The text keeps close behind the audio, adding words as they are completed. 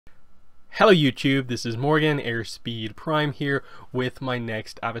Hello YouTube, this is Morgan, Airspeed Prime here with my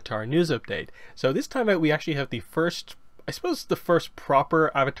next Avatar news update. So this time out we actually have the first, I suppose the first proper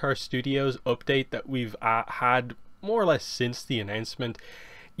Avatar Studios update that we've had more or less since the announcement.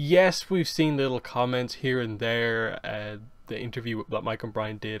 Yes, we've seen little comments here and there, the interview that Mike and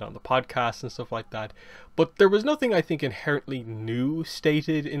Brian did on the podcast and stuff like that, but there was nothing I think inherently new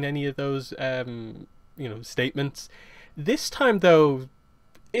stated in any of those statements. This time though,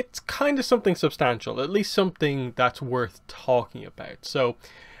 it's kind of something substantial, at least something that's worth talking about. So,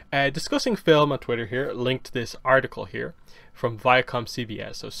 discussing film on Twitter here, linked this article here from Viacom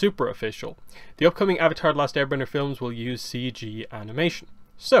CBS, so super official. The upcoming Avatar: The Last Airbender films will use CG animation.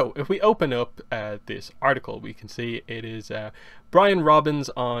 So, if we open up this article, we can see it is Brian Robbins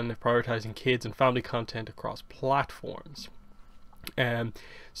on prioritizing kids and family content across platforms.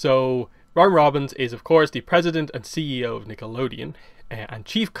 So, Brian Robbins is, of course, the president and CEO of Nickelodeon, and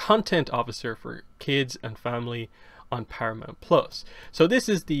Chief Content Officer for Kids and Family on Paramount Plus. So this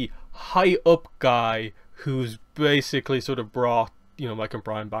is the high up guy who's basically sort of brought, Mike and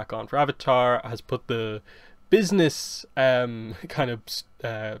Brian back on for Avatar, has put the business backing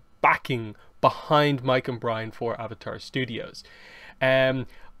behind Mike and Brian for Avatar Studios.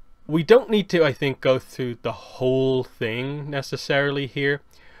 We don't need to, I think, go through the whole thing necessarily here,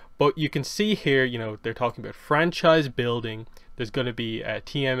 but you can see here, they're talking about franchise building. There's going to be a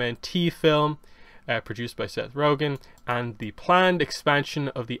TMNT film produced by Seth Rogen and the planned expansion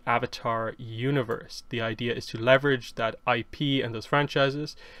of the Avatar universe. The idea is to leverage that IP and those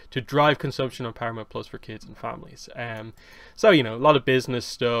franchises to drive consumption on Paramount Plus for kids and families. So, a lot of business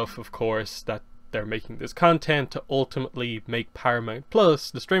stuff, of course, that they're making this content to ultimately make Paramount Plus,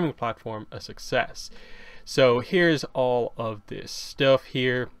 the streaming platform, a success. So here's all of this stuff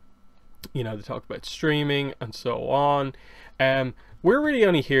here. They talk about streaming and so on. We're really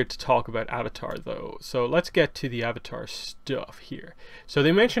only here to talk about Avatar though, so let's get to the Avatar stuff here. So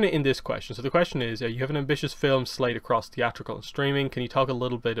they mention it in this question. So the question is, you have an ambitious film slate across theatrical and streaming. Can you talk a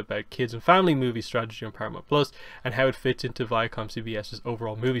little bit about kids and family movie strategy on Paramount Plus and how it fits into Viacom CBS's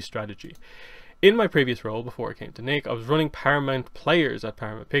overall movie strategy? In my previous role before I came to Nick, I was running Paramount Players at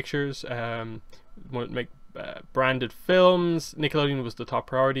Paramount Pictures. Make branded films. Nickelodeon was the top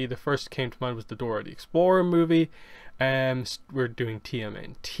priority. The first came to mind was the Dora the Explorer movie. We're doing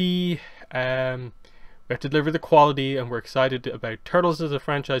TMNT. We have to deliver the quality, and we're excited about Turtles as a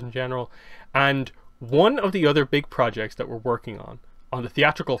franchise in general. And one of the other big projects that we're working on the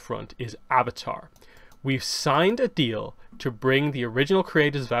theatrical front is Avatar. We've signed a deal to bring the original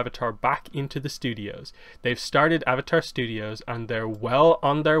creators of Avatar back into the studios. They've started Avatar Studios, and they're well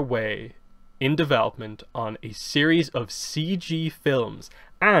on their way in development on a series of CG films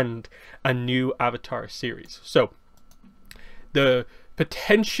and a new Avatar series. So the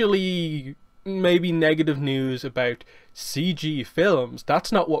potentially maybe negative news about CG films,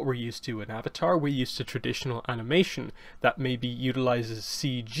 that's not what we're used to in Avatar. We're used to traditional animation that maybe utilizes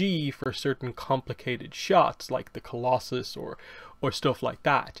CG for certain complicated shots like the Colossus or stuff like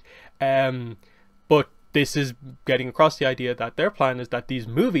that. But this is getting across the idea that their plan is that these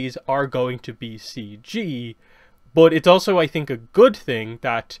movies are going to be CG, but it's also, I think, a good thing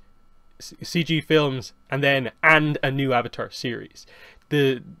that CG films and a new Avatar series.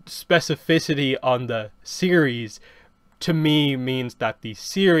 The specificity on the series to me means that the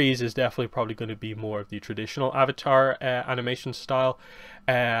series is definitely probably going to be more of the traditional Avatar animation style,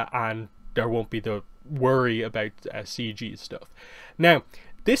 and there won't be the worry about CG stuff. Now,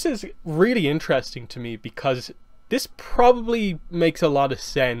 this is really interesting to me because this probably makes a lot of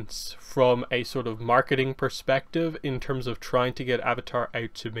sense from a sort of marketing perspective in terms of trying to get Avatar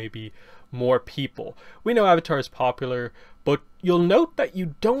out to maybe more people. We know Avatar is popular, but you'll note that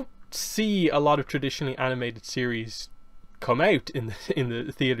you don't see a lot of traditionally animated series come out in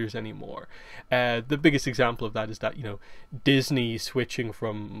the theaters anymore. The biggest example of that is that Disney switching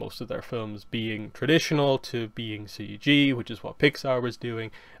from most of their films being traditional to being CG, which is what Pixar was doing,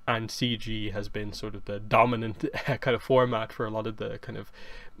 and CG has been sort of the dominant kind of format for a lot of the kind of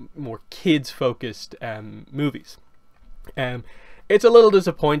more kids focused movies. It's a little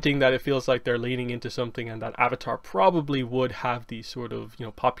disappointing that it feels like they're leaning into something and that Avatar probably would have the sort of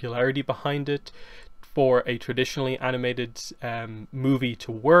popularity behind it for a traditionally animated movie to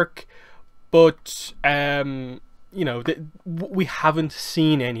work, but we haven't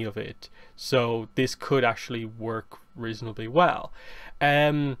seen any of it, so this could actually work reasonably well.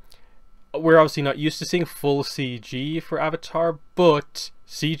 We're obviously not used to seeing full CG for Avatar, but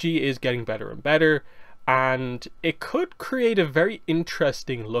CG is getting better and better, and it could create a very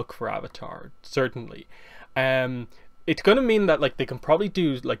interesting look for Avatar, certainly. it's going to mean that like they can probably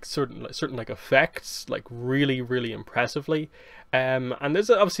do like certain like effects like really impressively, and there's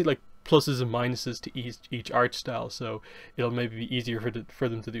obviously like pluses and minuses to each art style, so it'll maybe be easier for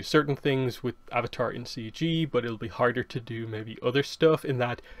them to do certain things with Avatar in CG, but it'll be harder to do maybe other stuff. In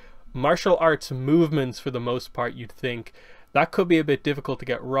that martial arts movements, for the most part, you'd think that could be a bit difficult to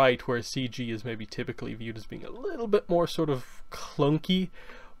get right, whereas CG is maybe typically viewed as being a little bit more sort of clunky.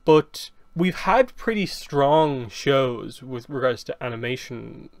 But we've had pretty strong shows with regards to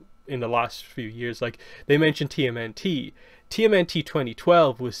animation in the last few years. Like they mentioned TMNT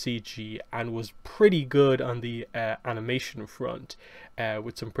 2012 was CG and was pretty good on the animation front,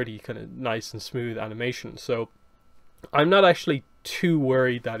 with some pretty kind of nice and smooth animation. So I'm not actually too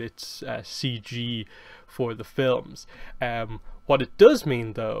worried that it's CG for the films. What it does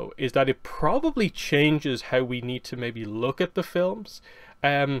mean though is that it probably changes how we need to maybe look at the films,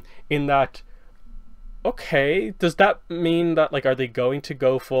 in that, okay, does that mean that like, are they going to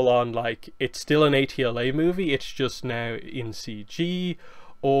go full on like it's still an ATLA movie, it's just now in CG,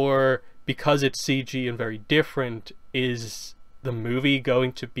 or because it's CG and very different, is the movie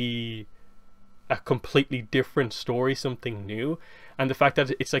going to be a completely different story, something new? And the fact that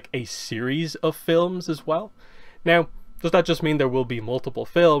it's like a series of films as well. Now, does that just mean there will be multiple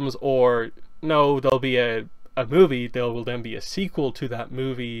films, or no, there'll be a movie, there will then be a sequel to that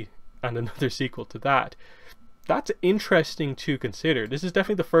movie and another sequel to that? That's interesting to consider. This is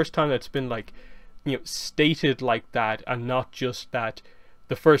definitely the first time that's been like, you know, stated like that, and not just that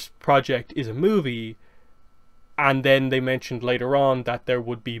the first project is a movie and then they mentioned later on that there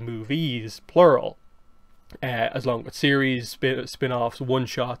would be movies, plural, as long with series, spin-offs,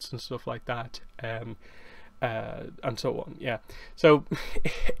 one-shots and stuff like that, and so on. Yeah, so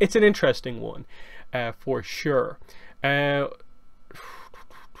it's an interesting one, for sure. Yeah,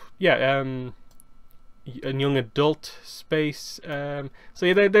 a young adult space. So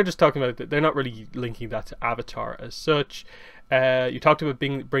yeah, they're just talking about it. They're not really linking that to Avatar as such. You talked about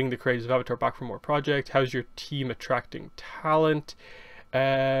bringing the creators of Avatar back for more projects. How's your team attracting talent?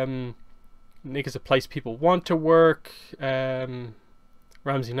 Nick is a place people want to work. Ramsey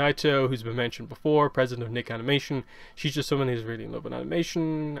Naito, who's been mentioned before, president of Nick Animation. She's just someone who's really in love with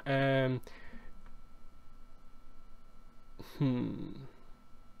animation.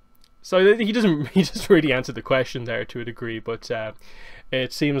 So he doesn't really answer the question there to a degree, but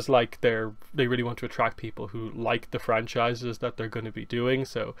it seems like they really want to attract people who like the franchises that they're going to be doing,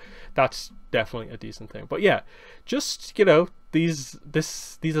 so that's definitely a decent thing. But yeah, just, you know, these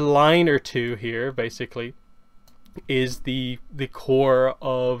line or two here basically is the core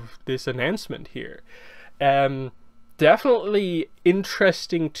of this announcement here. Definitely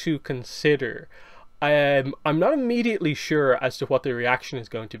interesting to consider. I'm not immediately sure as to what the reaction is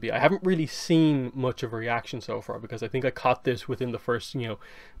going to be. I haven't really seen much of a reaction so far, because I think I caught this within the first, you know,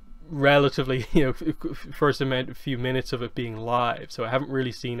 relatively, you know, first few minutes of it being live. So I haven't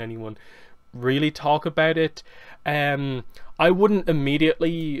really seen anyone really talk about it. I wouldn't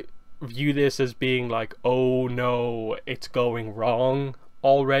immediately view this as being like, oh no, it's going wrong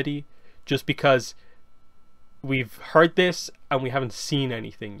already, just because we've heard this and we haven't seen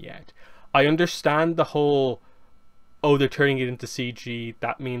anything yet. I understand the whole, oh, they're turning it into CG,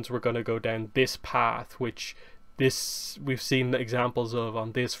 that means we're going to go down this path, which we've seen the examples of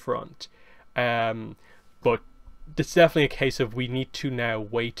on this front. But it's definitely a case of we need to now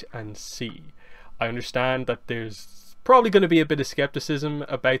wait and see. I understand that there's probably going to be a bit of skepticism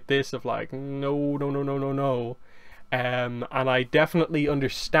about this, of like, no. And I definitely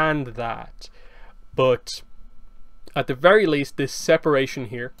understand that. But at the very least, this separation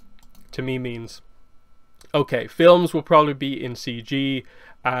here to me means, okay, films will probably be in CG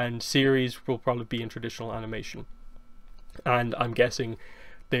and series will probably be in traditional animation, and I'm guessing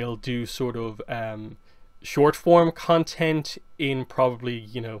they'll do sort of short form content in probably,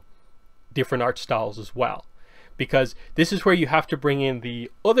 you know, different art styles as well, because this is where you have to bring in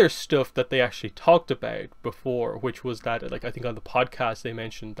the other stuff that they actually talked about before, which was that, like, I think on the podcast they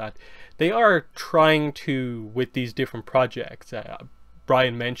mentioned that they are trying to, with these different projects,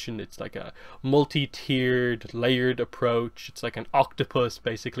 Brian mentioned it's like a multi-tiered, layered approach. It's like an octopus,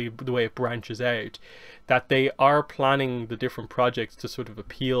 basically, the way it branches out. That they are planning the different projects to sort of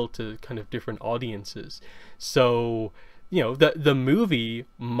appeal to kind of different audiences. So, you know, the movie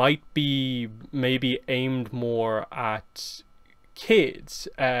might be maybe aimed more at kids,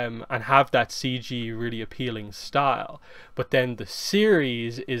 and have that CG really appealing style, but then the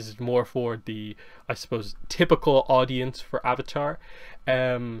series is more for the, I suppose, typical audience for Avatar,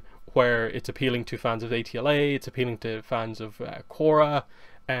 where it's appealing to fans of ATLA, it's appealing to fans of Korra,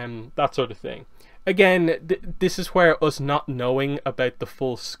 that sort of thing. again, this is where us not knowing about the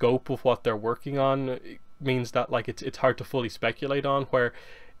full scope of what they're working on means that like it's hard to fully speculate on. Where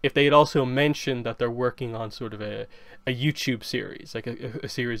if they had also mentioned that they're working on sort of a YouTube series, like a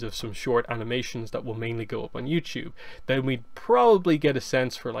series of some short animations that will mainly go up on YouTube, then we'd probably get a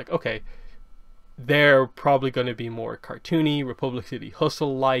sense for like, okay, they're probably going to be more cartoony, Republic City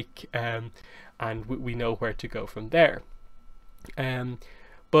Hustle like, and we know where to go from there.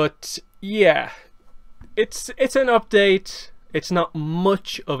 But yeah, it's an update. It's not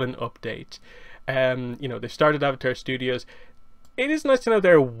much of an update. You know, they started Avatar Studios. It is nice to know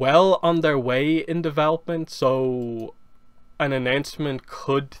they're well on their way in development, so an announcement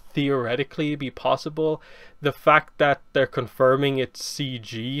could theoretically be possible. The fact that they're confirming it's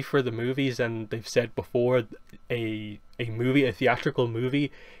CG for the movies, and they've said before a theatrical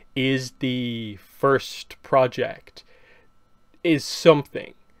movie is the first project, is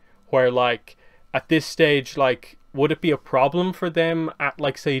something where like at this stage, like, would it be a problem for them at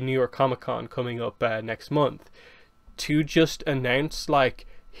like say New York Comic Con coming up next month to just announce like,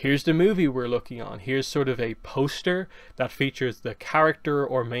 here's the movie we're looking on, here's sort of a poster that features the character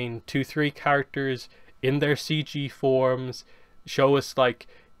or main 2-3 characters in their CG forms, show us like,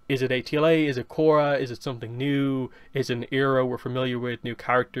 is it ATLA, is it Korra, is it something new, is it an era we're familiar with, new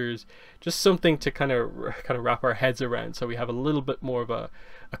characters, just something to kind of wrap our heads around, so we have a little bit more of a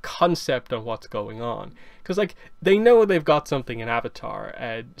concept on what's going on. Because like, they know they've got something in Avatar,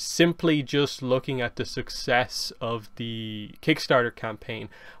 simply just looking at the success of the Kickstarter campaign,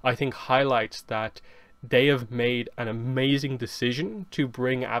 I think highlights that they have made an amazing decision to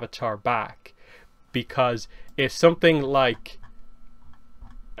bring Avatar back. Because if something like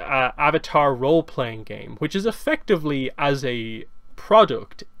Avatar role-playing game, which is effectively as a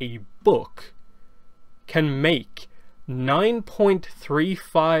product a book, can make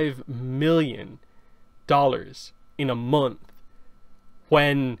 $9.35 million in a month,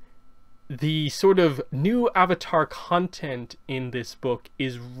 when the sort of new Avatar content in this book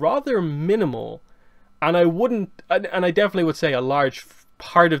is rather minimal, and I definitely would say a large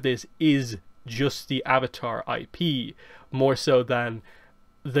part of this is just the Avatar IP, more so than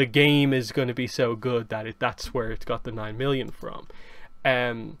the game is going to be so good that that's where it's got the 9 million from.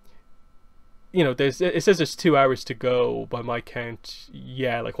 You know, it says there's 2 hours to go by my count.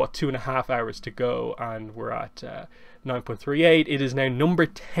 Yeah, like what, 2.5 hours to go, and we're at 9.38. It is now number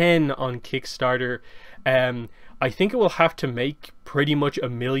 10 on Kickstarter. I think it will have to make pretty much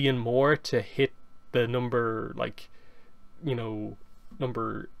 1 million more to hit the number, like, you know,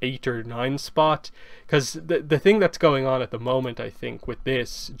 number 8 or 9 spot, because the thing that's going on at the moment, I think, with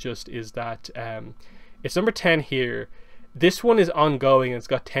this just is that it's number 10 here. This one is ongoing and it's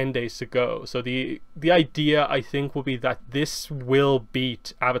got 10 days to go, so the idea, I think, will be that this will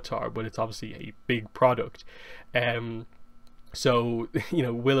beat Avatar, but it's obviously a big product. So, you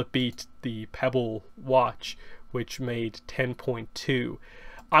know, will it beat the Pebble watch, which made 10.2?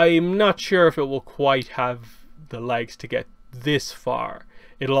 I'm not sure if it will quite have the legs to get this far.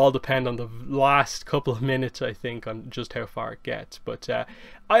 It'll all depend on the last couple of minutes, I think, on just how far it gets. But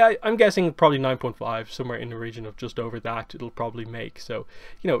I'm guessing probably 9.5, somewhere in the region of just over that it'll probably make. So,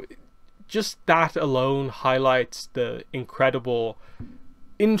 you know, just that alone highlights the incredible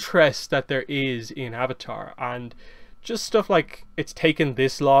interest that there is in Avatar, and just stuff like it's taken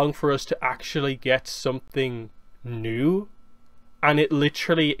this long for us to actually get something new, and it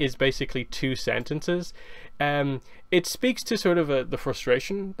literally is basically 2 sentences. It speaks to sort of the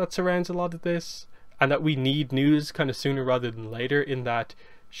frustration that surrounds a lot of this, and that we need news kind of sooner rather than later, in that,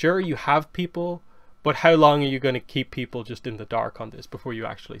 sure, you have people, but how long are you going to keep people just in the dark on this before you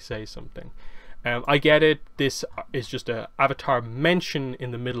actually say something? I get it, this is just a Avatar mention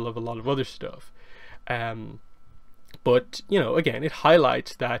in the middle of a lot of other stuff. But, you know, again, it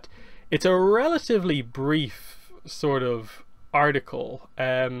highlights that it's a relatively brief sort of article,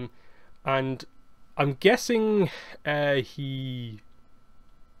 and I'm guessing he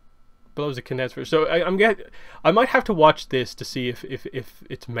blows a condensed version. So I might have to watch this to see if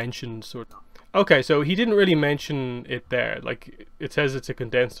it's mentioned sort of. Okay, so he didn't really mention it there. Like, it says it's a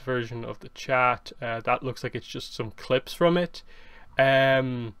condensed version of the chat. That looks like it's just some clips from it.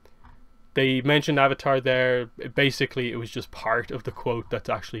 They mentioned Avatar there. Basically, it was just part of the quote that's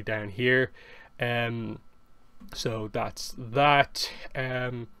actually down here. So that's that.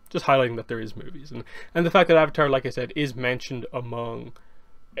 Just highlighting that there is movies, and the fact that Avatar, like I said, is mentioned among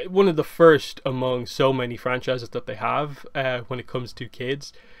one of the first among so many franchises that they have when it comes to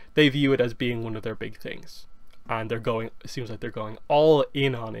kids. They view it as being one of their big things, and it seems like they're going all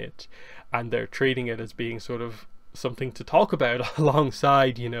in on it, and they're treating it as being sort of something to talk about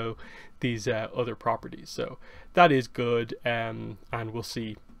alongside, you know, these other properties. So that is good, and we'll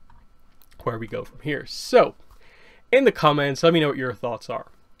see where we go from here. So in the comments, let me know what your thoughts are.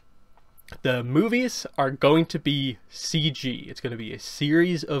 The movies are going to be CG. It's going to be a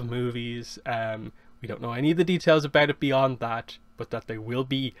series of movies. We don't know any of the details about it beyond that, but that they will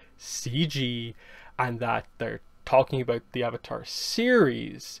be CG, and that they're talking about the Avatar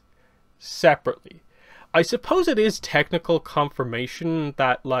series separately. I suppose it is technical confirmation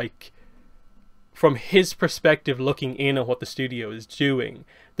that, like, from his perspective, looking in at what the studio is doing,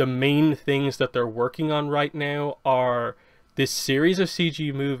 the main things that they're working on right now are this series of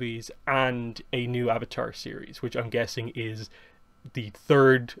CG movies and a new Avatar series, which I'm guessing is the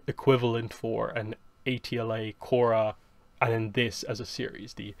third equivalent for an ATLA, Korra, and then this as a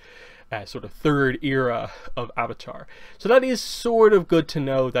series, the sort of third era of Avatar. So that is sort of good to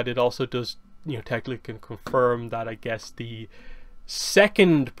know, that it also does, you know, technically can confirm that, I guess, the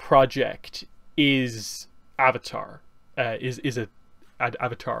second project is Avatar, is a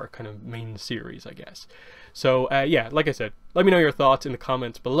Avatar kind of main series, I guess. So yeah, like I said, let me know your thoughts in the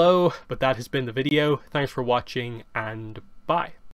comments below, but that has been the video. Thanks for watching, and bye.